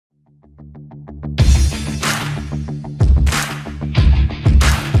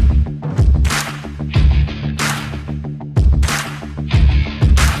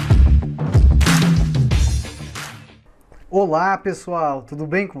Olá pessoal, tudo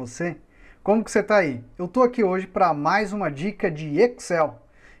bem com você? Como que você está aí? Eu estou aqui hoje para mais uma dica de Excel.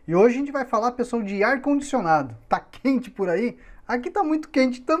 E hoje a gente vai falar, pessoal, de ar-condicionado. Tá quente por aí? Aqui tá muito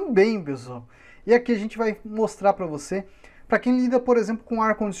quente também, pessoal. E aqui a gente vai mostrar para você, para quem lida, por exemplo, com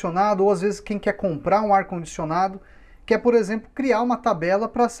ar-condicionado, ou às vezes quem quer comprar um ar-condicionado, quer, por exemplo, criar uma tabela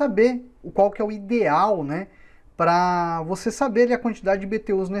para saber qual que é o ideal, né? Para você saber a quantidade de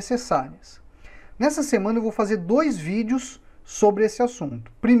BTUs necessárias. Nessa semana eu vou fazer 2 vídeos sobre esse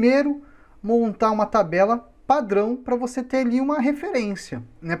assunto. Primeiro, montar uma tabela padrão para você ter ali uma referência,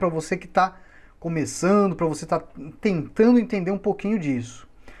 né? Para você que está começando, para você estar tentando entender um pouquinho disso.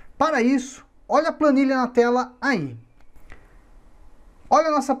 Para isso, olha a planilha na tela aí. Olha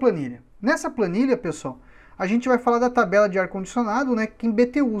a nossa planilha. Nessa planilha, pessoal, a gente vai falar da tabela de ar-condicionado, né, em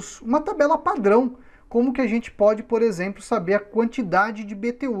BTUs. Uma tabela padrão, como que a gente pode, por exemplo, saber a quantidade de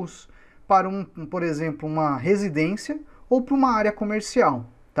BTUs para, por exemplo, uma residência ou para uma área comercial,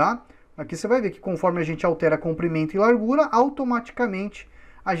 tá? Aqui você vai ver que conforme a gente altera comprimento e largura, automaticamente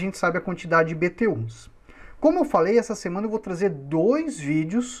a gente sabe a quantidade de BTUs. Como eu falei, essa semana eu vou trazer 2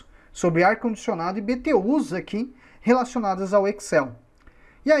 vídeos sobre ar-condicionado e BTUs aqui relacionados ao Excel.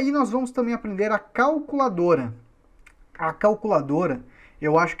 E aí nós vamos também aprender a calculadora. A calculadora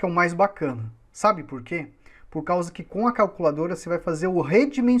eu acho que é o mais bacana. Sabe por quê? Por causa que com a calculadora você vai fazer o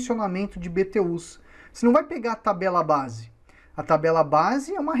redimensionamento de BTUs. Você não vai pegar a tabela base. A tabela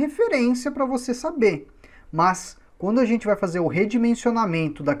base é uma referência para você saber. Mas quando a gente vai fazer o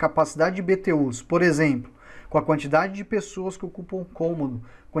redimensionamento da capacidade de BTUs, por exemplo, com a quantidade de pessoas que ocupam o cômodo,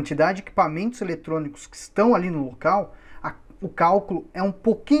 quantidade de equipamentos eletrônicos que estão ali no local, o cálculo é um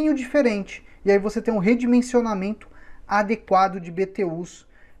pouquinho diferente. E aí você tem um redimensionamento adequado de BTUs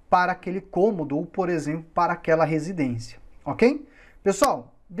para aquele cômodo ou, por exemplo, para aquela residência, ok?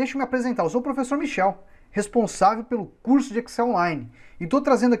 Pessoal, deixa eu me apresentar. Eu sou o professor Michel, responsável pelo curso de Excel Online. E estou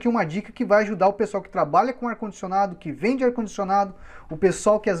trazendo aqui uma dica que vai ajudar o pessoal que trabalha com ar-condicionado, que vende ar-condicionado, o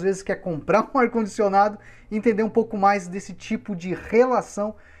pessoal que às vezes quer comprar um ar-condicionado, entender um pouco mais desse tipo de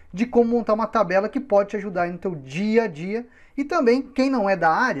relação, de como montar uma tabela que pode te ajudar no teu dia a dia. E também, quem não é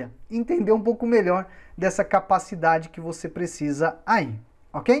da área, entender um pouco melhor dessa capacidade que você precisa aí.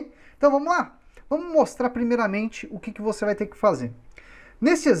 Ok? Então vamos lá? Vamos mostrar primeiramente o que você vai ter que fazer.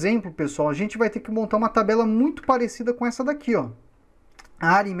 Nesse exemplo, pessoal, a gente vai ter que montar uma tabela muito parecida com essa daqui, ó. A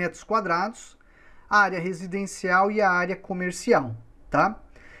área em metros quadrados, a área residencial e a área comercial, tá?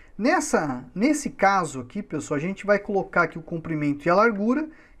 Nesse caso aqui, pessoal, a gente vai colocar aqui o comprimento e a largura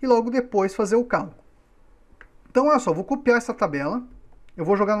e logo depois fazer o cálculo. Então, olha só, vou copiar essa tabela, eu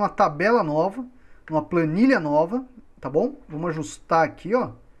vou jogar numa tabela nova, numa planilha nova, tá bom? Vamos ajustar aqui,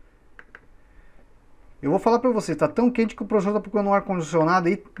 ó. Eu vou falar para você, tá tão quente que o professor tá procurando um ar-condicionado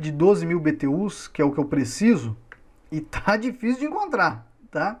aí de 12.000 BTUs, que é o que eu preciso, e tá difícil de encontrar,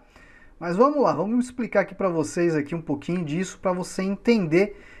 tá? Mas vamos lá, vamos explicar aqui para vocês aqui um pouquinho disso, para você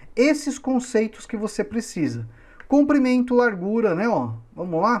entender esses conceitos que você precisa. Comprimento, largura, né, ó.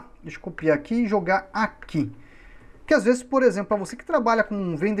 Vamos lá? Deixa eu copiar aqui e jogar aqui. Que às vezes, por exemplo, para você que trabalha com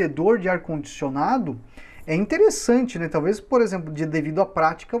um vendedor de ar-condicionado, é interessante, né? Talvez, por exemplo, devido à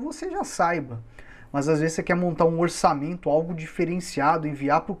prática, você já saiba. Mas às vezes você quer montar um orçamento, algo diferenciado,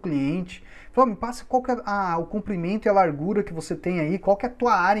 enviar para o cliente. Fala, me passa qual que é o comprimento e a largura que você tem aí, qual que é a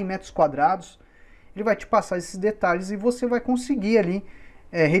tua área em metros quadrados. Ele vai te passar esses detalhes e você vai conseguir ali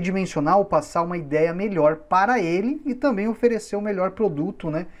redimensionar ou passar uma ideia melhor para ele e também oferecer o melhor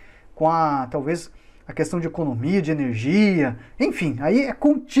produto, né? Com talvez a questão de economia, de energia, enfim, aí é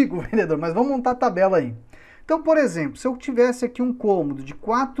contigo, vendedor, mas vamos montar a tabela aí. Então, por exemplo, se eu tivesse aqui um cômodo de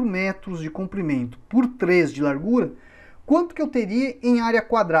 4 metros de comprimento por 3 de largura, quanto que eu teria em área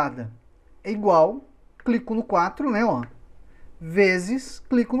quadrada? É igual, clico no 4, né, ó, vezes,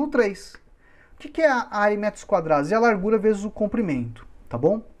 clico no 3. O que é a área em metros quadrados? É a largura vezes o comprimento, tá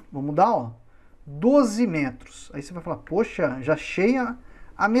bom? Vamos dar, ó, 12 metros. Aí você vai falar, poxa, já achei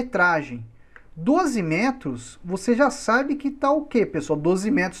a metragem. 12 metros, você já sabe que tá o quê, pessoal? 12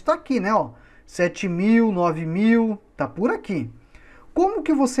 metros tá aqui, né, ó. 7.000, 9.000, tá por aqui. Como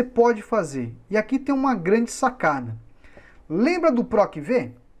que você pode fazer? E aqui tem uma grande sacada. Lembra do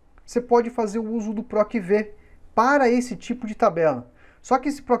PROC-V? Você pode fazer o uso do PROC-V para esse tipo de tabela. Só que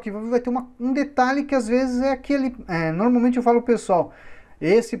esse PROC-V vai ter um detalhe que às vezes é aquele... normalmente eu falo ao pessoal,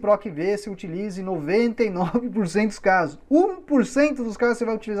 esse PROC-V se utiliza em 99% dos casos. 1% dos casos você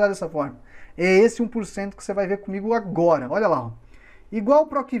vai utilizar dessa forma. É esse 1% que você vai ver comigo agora. Olha lá, ó. Igual o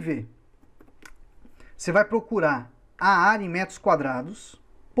PROC-V. Você vai procurar a área em metros quadrados,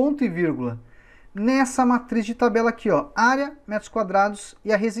 ponto e vírgula, nessa matriz de tabela aqui, ó, área, metros quadrados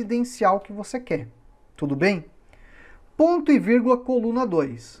e a residencial que você quer. Tudo bem? ponto e vírgula, coluna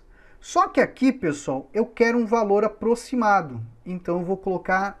 2. Só que aqui, pessoal, eu quero um valor aproximado. Então eu vou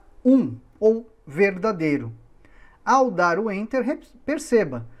colocar 1, ou verdadeiro. Ao dar o Enter,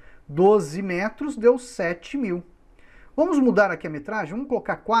 perceba, 12 metros deu 7.000. Vamos mudar aqui a metragem? Vamos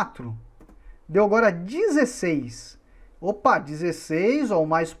colocar 4. Deu agora 16. Opa, 16, ó, o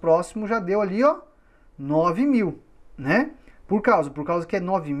mais próximo já deu ali, ó, 9.000, né? Por causa que é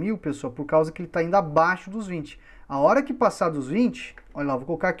 9.000, pessoal, por causa que ele está indo abaixo dos 20. A hora que passar dos 20, olha lá, vou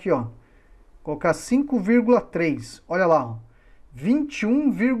colocar aqui, ó, colocar 5,3, olha lá, ó,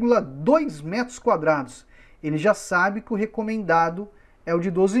 21,2 metros quadrados. Ele já sabe que o recomendado é o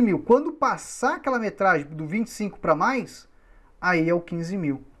de 12.000. Quando passar aquela metragem do 25 para mais, aí é o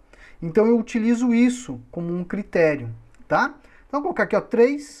 15.000. Então eu utilizo isso como um critério, tá? Então vou colocar aqui, ó,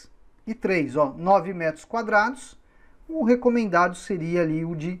 3 e 3, ó, 9 metros quadrados. O recomendado seria ali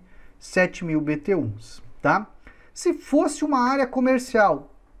o de 7.000 BTUs, tá? Se fosse uma área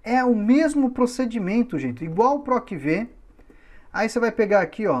comercial, é o mesmo procedimento, gente, igual para o Aqui. Aí você vai pegar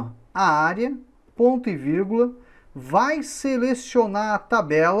aqui, ó, a área, ponto e vírgula, vai selecionar a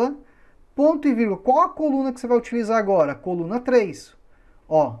tabela, ponto e vírgula. Qual a coluna que você vai utilizar agora? Coluna 3.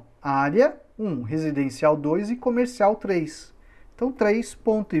 Ó, área 1, residencial 2 e comercial 3. Então 3,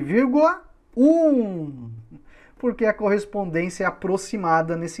 ponto e vírgula, 1. Porque a correspondência é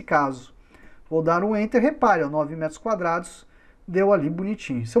aproximada nesse caso. Vou dar um Enter, repare, ó, 9 metros quadrados, deu ali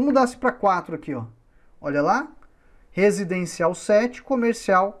bonitinho. Se eu mudasse para 4 aqui, ó, olha lá, residencial 7,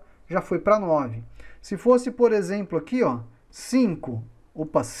 comercial já foi para 9. Se fosse, por exemplo, aqui, ó, 5,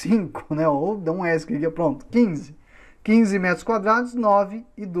 opa, 5, né, ou dá um S aqui, pronto, 15. 15 metros quadrados, 9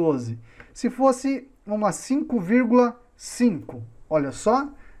 e 12. Se fosse uma 5,5, olha só,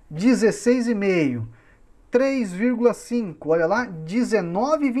 16,5. 3,5, olha lá,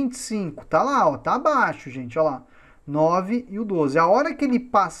 19,25, tá lá, ó, tá abaixo, gente, olha lá, 9 e o 12. A hora que ele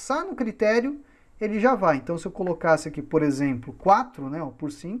passar no critério, ele já vai. Então, se eu colocasse aqui, por exemplo, 4, né, ó,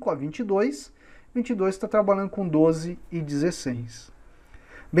 por 5, ó, 22, 22 está trabalhando com 12 e 16.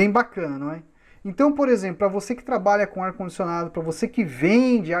 Bem bacana, não é? Então, por exemplo, para você que trabalha com ar-condicionado, para você que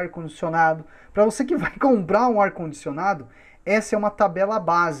vende ar-condicionado, para você que vai comprar um ar-condicionado, essa é uma tabela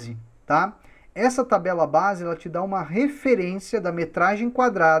base, tá? Essa tabela base, ela te dá uma referência da metragem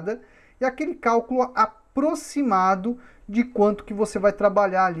quadrada e aquele cálculo aproximado de quanto que você vai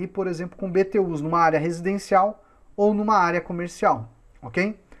trabalhar ali, por exemplo, com BTUs numa área residencial ou numa área comercial,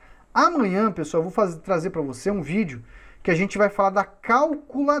 ok? Amanhã, pessoal, eu vou trazer para você um vídeo que a gente vai falar da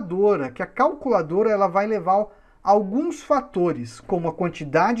calculadora, que a calculadora ela vai levar alguns fatores, como a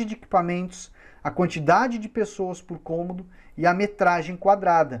quantidade de equipamentos, a quantidade de pessoas por cômodo e a metragem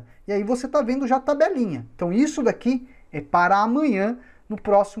quadrada. E aí você está vendo já a tabelinha. Então isso daqui é para amanhã, no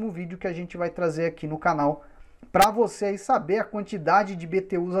próximo vídeo que a gente vai trazer aqui no canal, para você aí saber a quantidade de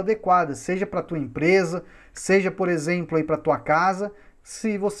BTUs adequadas, seja para a tua empresa, seja, por exemplo, aí para a tua casa,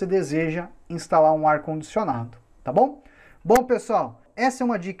 se você deseja instalar um ar-condicionado, tá bom? Bom, pessoal, essa é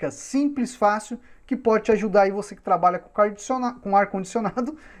uma dica simples, fácil, que pode te ajudar aí você que trabalha com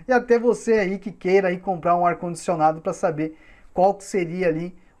ar-condicionado e até você aí que queira aí comprar um ar-condicionado para saber qual que seria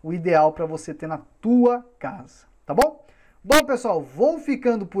ali o ideal para você ter na tua casa, tá bom? Bom, pessoal, vou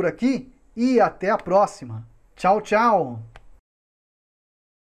ficando por aqui e até a próxima. Tchau, tchau!